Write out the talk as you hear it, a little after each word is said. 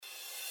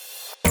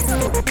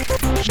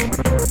Help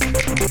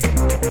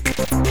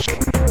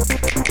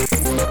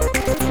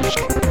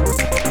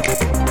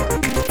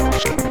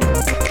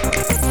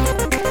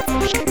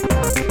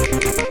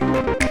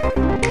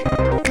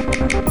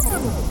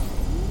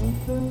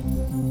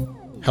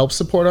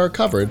support our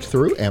coverage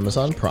through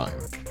Amazon Prime.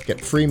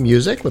 Get free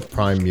music with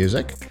Prime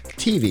Music,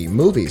 TV,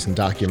 movies, and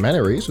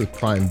documentaries with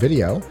Prime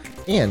Video,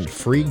 and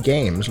free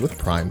games with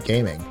Prime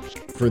Gaming.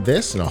 For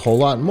this and a whole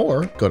lot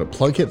more, go to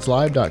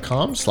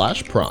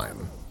plugkidslive.com/prime.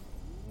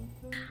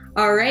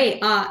 All right,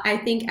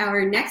 I think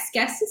our next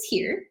guest is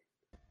here.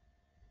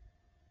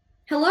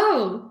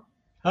 Hello.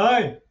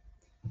 Hi.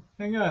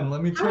 Hang on,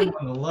 let me turn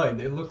on the light.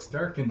 It looks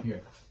dark in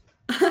here.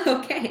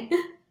 Okay.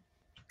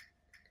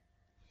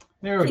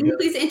 There we go. Can you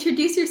please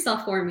introduce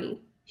yourself for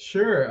me?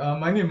 Sure.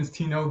 My name is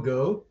Tino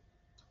Go.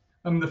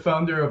 I'm the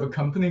founder of a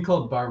company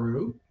called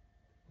Baru,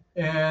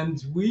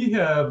 and we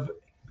are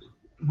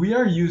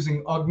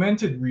using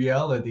augmented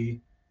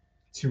reality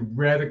to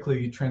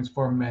radically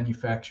transform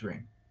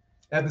manufacturing.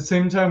 At the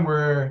same time,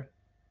 we're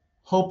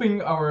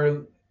helping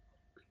our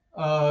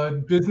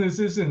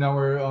businesses in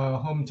our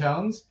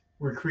hometowns.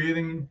 We're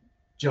creating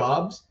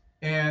jobs,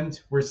 and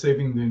we're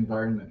saving the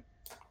environment.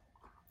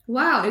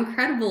 Wow,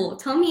 incredible.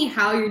 Tell me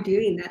how you're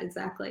doing that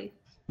exactly.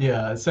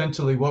 Yeah,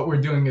 essentially what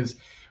we're doing is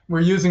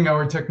we're using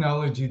our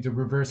technology to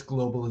reverse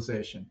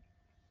globalization.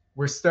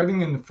 We're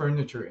starting in the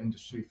furniture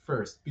industry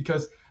first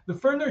because the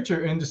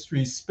furniture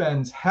industry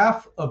spends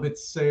half of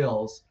its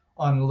sales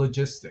on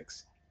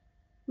logistics,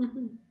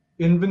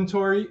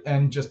 inventory,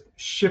 and just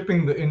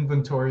shipping the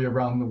inventory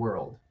around the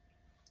world.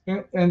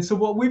 And so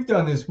what we've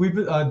done is we've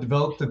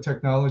developed a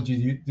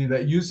technology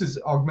that uses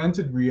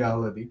augmented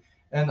reality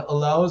and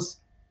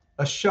allows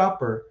a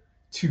shopper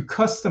to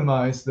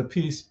customize the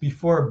piece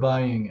before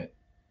buying it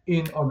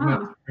in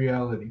augmented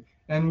reality.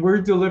 And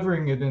we're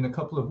delivering it in a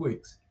couple of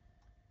weeks.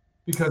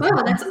 Because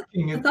that's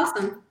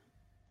awesome.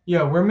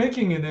 Yeah, we're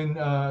making it in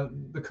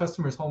the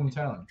customer's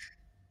hometown.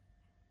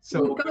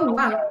 So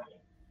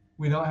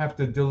we don't have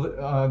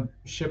to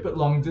ship it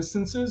long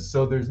distances,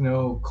 so there's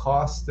no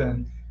cost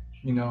and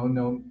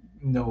no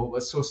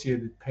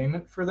associated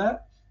payment for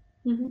that.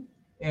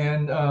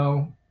 And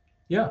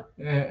yeah,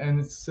 and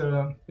it's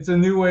a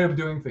new way of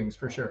doing things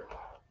for sure.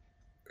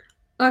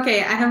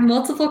 Okay, I have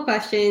multiple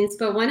questions,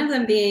 but one of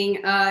them being,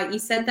 you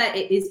said that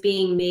it is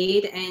being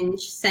made and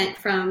sent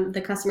from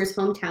the customer's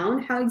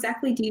hometown. How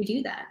exactly do you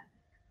do that?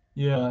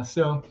 Yeah,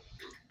 so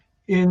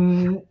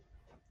in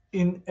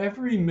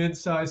every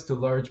mid-sized to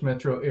large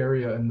metro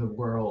area in the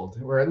world,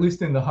 or at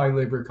least in the high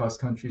labor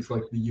cost countries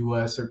like the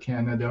US or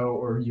Canada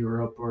or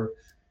Europe or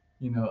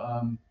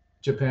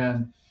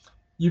Japan,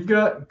 you've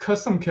got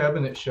custom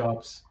cabinet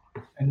shops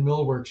and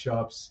millwork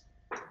shops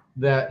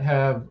that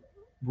have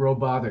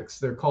robotics.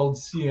 They're called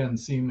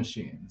CNC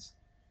machines.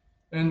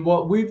 And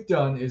what we've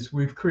done is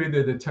we've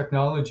created a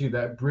technology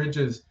that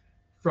bridges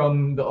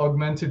from the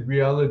augmented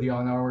reality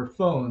on our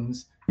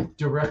phones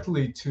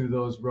directly to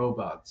those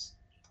robots.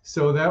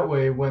 So that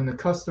way, when the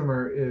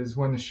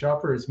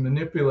shopper is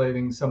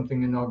manipulating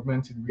something in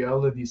augmented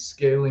reality,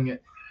 scaling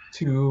it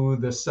to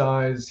the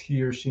size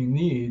he or she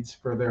needs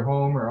for their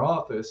home or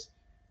office,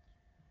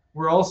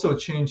 we're also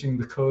changing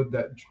the code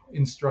that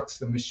instructs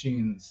the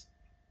machines.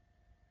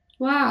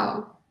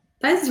 Wow,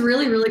 that's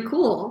really, really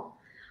cool.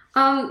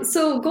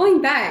 So going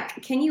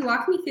back, can you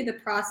walk me through the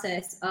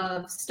process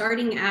of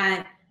starting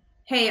at,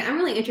 hey, I'm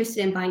really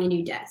interested in buying a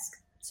new desk.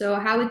 So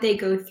how would they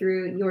go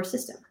through your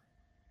system?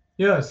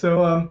 Yeah,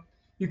 so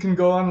you can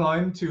go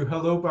online to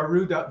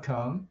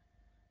hellobaru.com,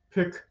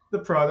 pick the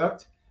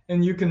product,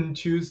 and you can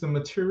choose the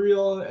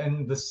material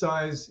and the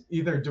size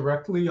either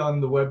directly on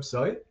the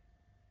website,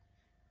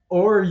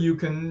 or you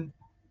can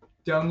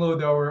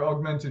download our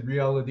augmented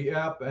reality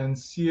app and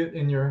see it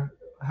in your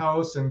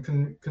house and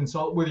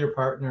consult with your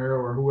partner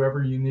or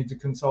whoever you need to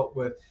consult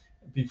with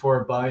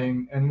before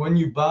buying. And when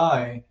you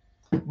buy,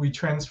 we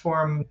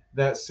transform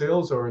that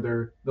sales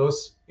order,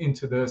 those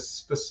into the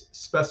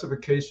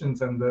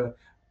specifications and the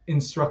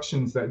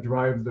instructions that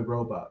drive the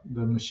robot,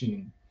 the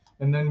machine.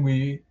 And then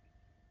we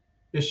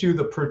issue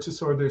the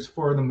purchase orders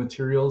for the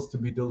materials to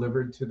be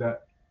delivered to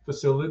that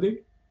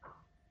facility.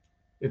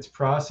 It's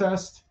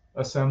processed,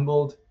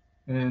 assembled,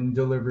 and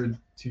delivered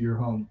to your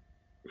home.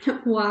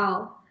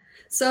 Wow.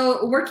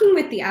 So working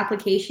with the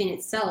application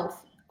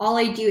itself, all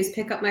I do is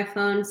pick up my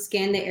phone,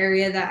 scan the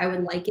area that I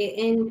would like it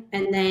in,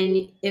 and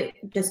then it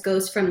just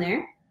goes from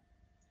there?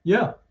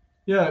 Yeah.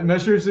 It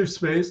measures their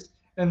space,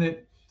 and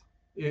it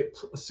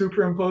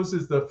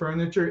superimposes the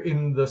furniture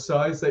in the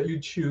size that you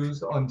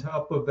choose on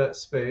top of that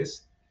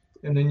space,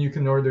 and then you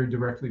can order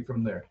directly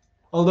from there.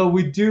 Although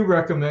we do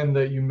recommend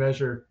that you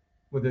measure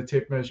with a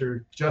tape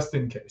measure just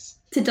in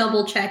case. To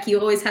double check, you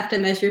always have to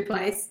measure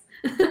twice.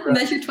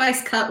 Measure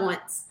twice, cut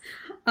once.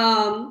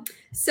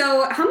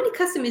 So how many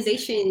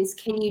customizations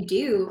can you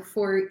do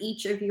for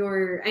each of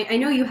your, I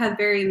know you have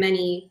very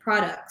many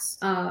products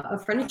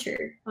of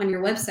furniture on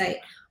your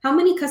website. How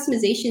many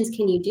customizations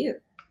can you do?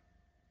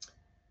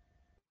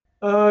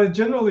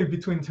 Generally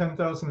between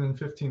 10,000 and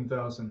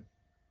 15,000.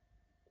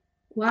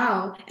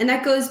 Wow. And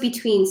that goes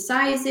between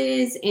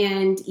sizes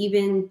and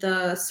even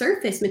the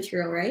surface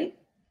material, right?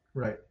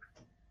 Right.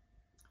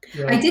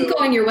 Yeah, I did go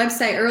on your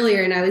website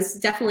earlier and I was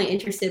definitely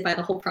interested by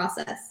the whole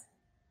process.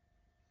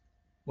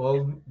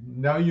 Well,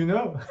 now you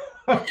know.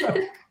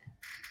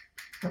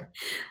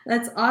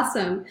 That's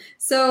awesome.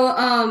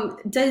 So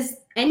does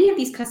any of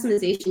these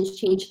customizations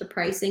change the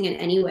pricing in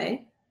any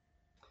way?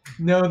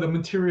 No, the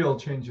material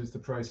changes the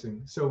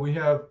pricing. So we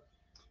have,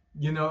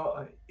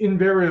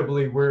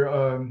 invariably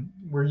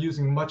we're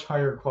using much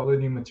higher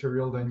quality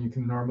material than you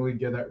can normally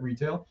get at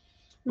retail.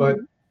 But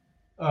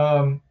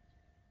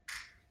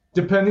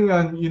depending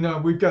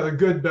on, we've got a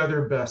good,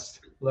 better, best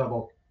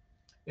level.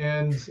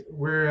 And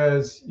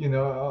whereas,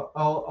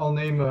 I'll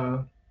name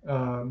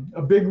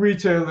a big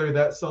retailer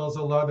that sells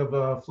a lot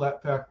of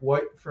flat pack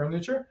white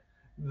furniture.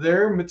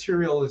 Their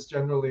material is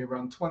generally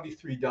around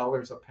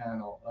 $23 a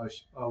panel,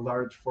 a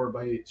large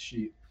 4x8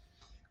 sheet.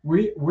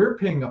 We're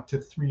paying up to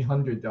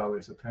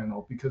 $300 a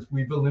panel because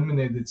we've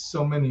eliminated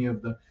so many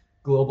of the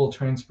global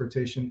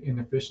transportation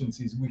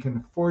inefficiencies. We can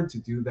afford to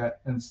do that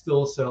and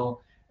still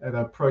sell at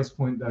a price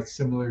point that's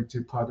similar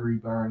to Pottery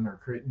Barn or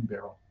Crate and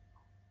Barrel.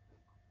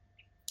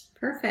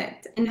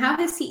 Perfect. And how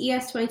has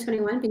CES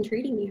 2021 been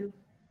treating you?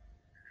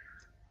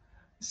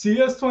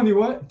 CES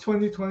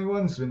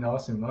 2021 has been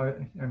awesome. I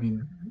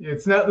mean,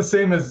 it's not the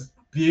same as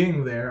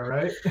being there,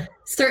 right?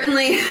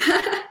 Certainly.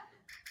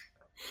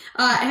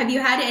 Have you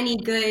had any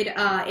good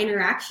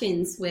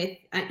interactions with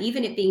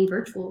even it being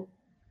virtual?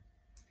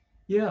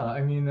 Yeah,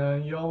 I mean,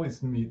 you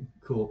always meet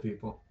cool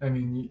people. I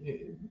mean,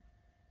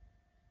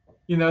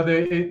 you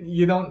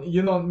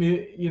don't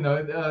meet,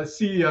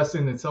 CES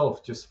in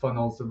itself just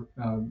funnels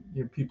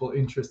people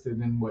interested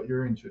in what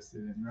you're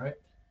interested in, right?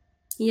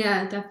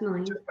 Yeah,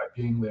 definitely. Just by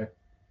being there.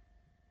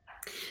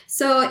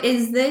 So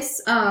is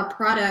this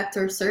product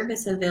or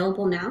service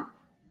available now?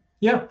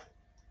 Yeah,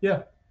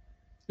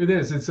 it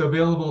is. It's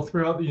available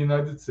throughout the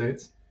United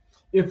States.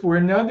 If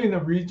we're not in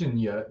a region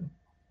yet,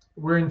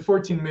 we're in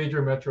 14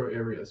 major metro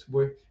areas.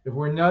 If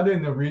we're not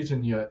in a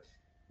region yet,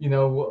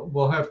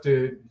 we'll have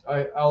to,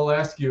 I'll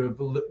ask you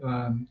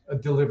a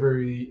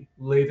delivery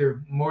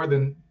later. More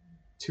than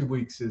 2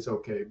 weeks is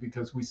okay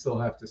because we still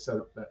have to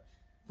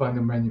find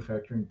a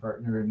manufacturing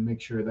partner and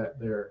make sure that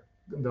they're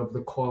of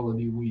the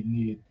quality we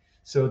need.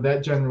 So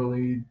that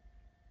generally,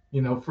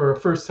 for a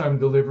first-time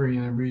delivery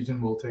in a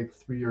region will take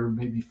 3 or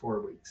maybe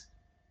 4 weeks.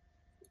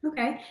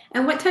 Okay.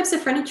 And what types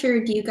of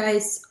furniture do you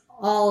guys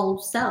all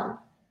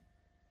sell?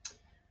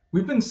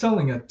 We've been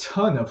selling a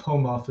ton of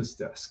home office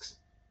desks.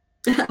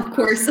 Of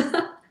course.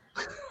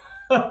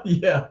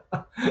 Yeah,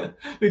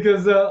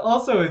 because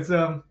also it's,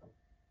 a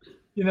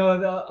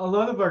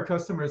lot of our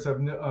customers have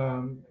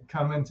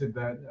commented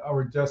that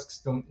our desks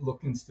don't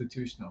look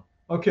institutional.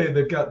 Okay,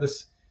 they've got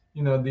this,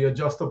 the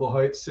adjustable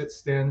height sit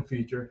stand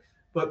feature,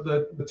 but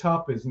the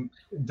top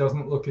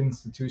doesn't look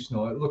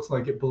institutional. It looks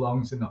like it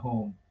belongs in a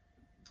home.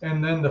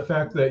 And then the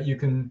fact that you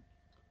can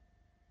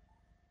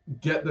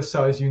get the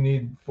size you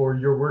need for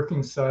your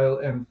working style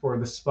and for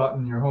the spot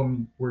in your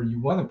home where you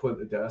want to put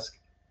the desk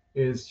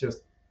is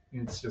just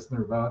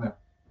nirvana.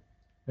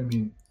 I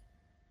mean,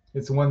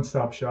 it's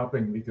one-stop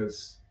shopping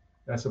because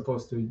as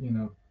opposed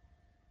to,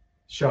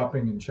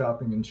 shopping and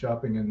shopping and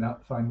shopping and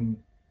not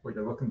finding what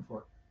you're looking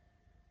for.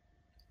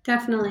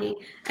 Definitely.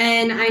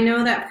 And I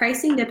know that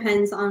pricing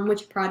depends on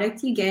which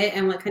product you get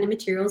and what kind of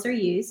materials are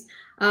used.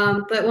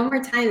 But one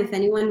more time, if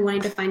anyone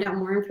wanted to find out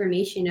more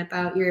information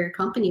about your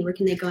company, where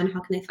can they go and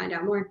how can they find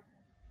out more?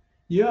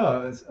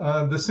 Yeah,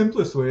 the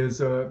simplest way is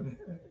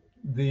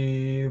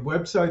the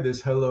website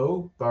is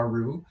Hello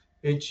Baru,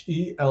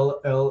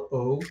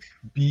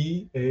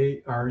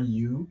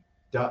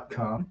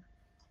 HELLOBARU.com,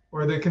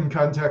 or they can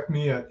contact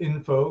me at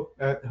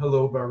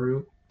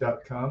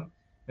info@hellobaru.com,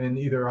 and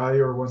either I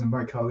or one of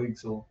my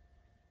colleagues will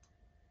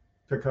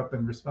pick up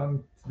and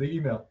respond to the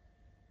email.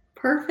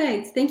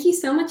 Perfect. Thank you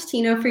so much,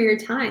 Tino, for your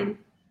time.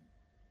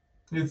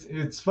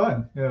 It's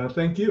fun.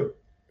 Thank you.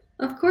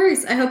 Of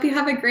course. I hope you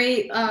have a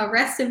great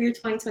rest of your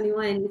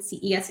 2021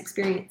 CES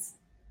experience.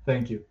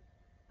 Thank you.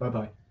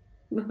 Bye-bye.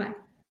 Bye-bye.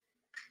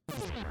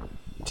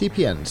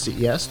 TPN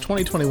CES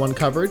 2021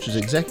 coverage is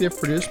executive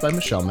produced by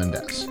Michelle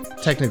Mendez.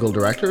 Technical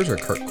directors are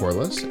Kurt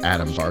Corliss,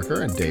 Adam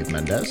Barker, and Dave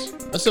Mendez.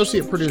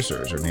 Associate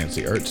producers are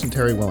Nancy Ertz and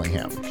Terry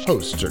Willingham.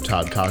 Hosts are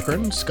Todd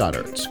Cochran, Scott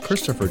Ertz,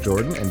 Christopher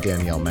Jordan, and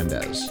Danielle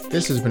Mendez.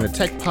 This has been a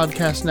Tech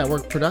Podcast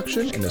Network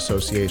production in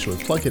association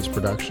with Plug Hits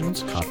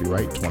Productions,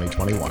 copyright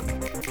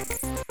 2021.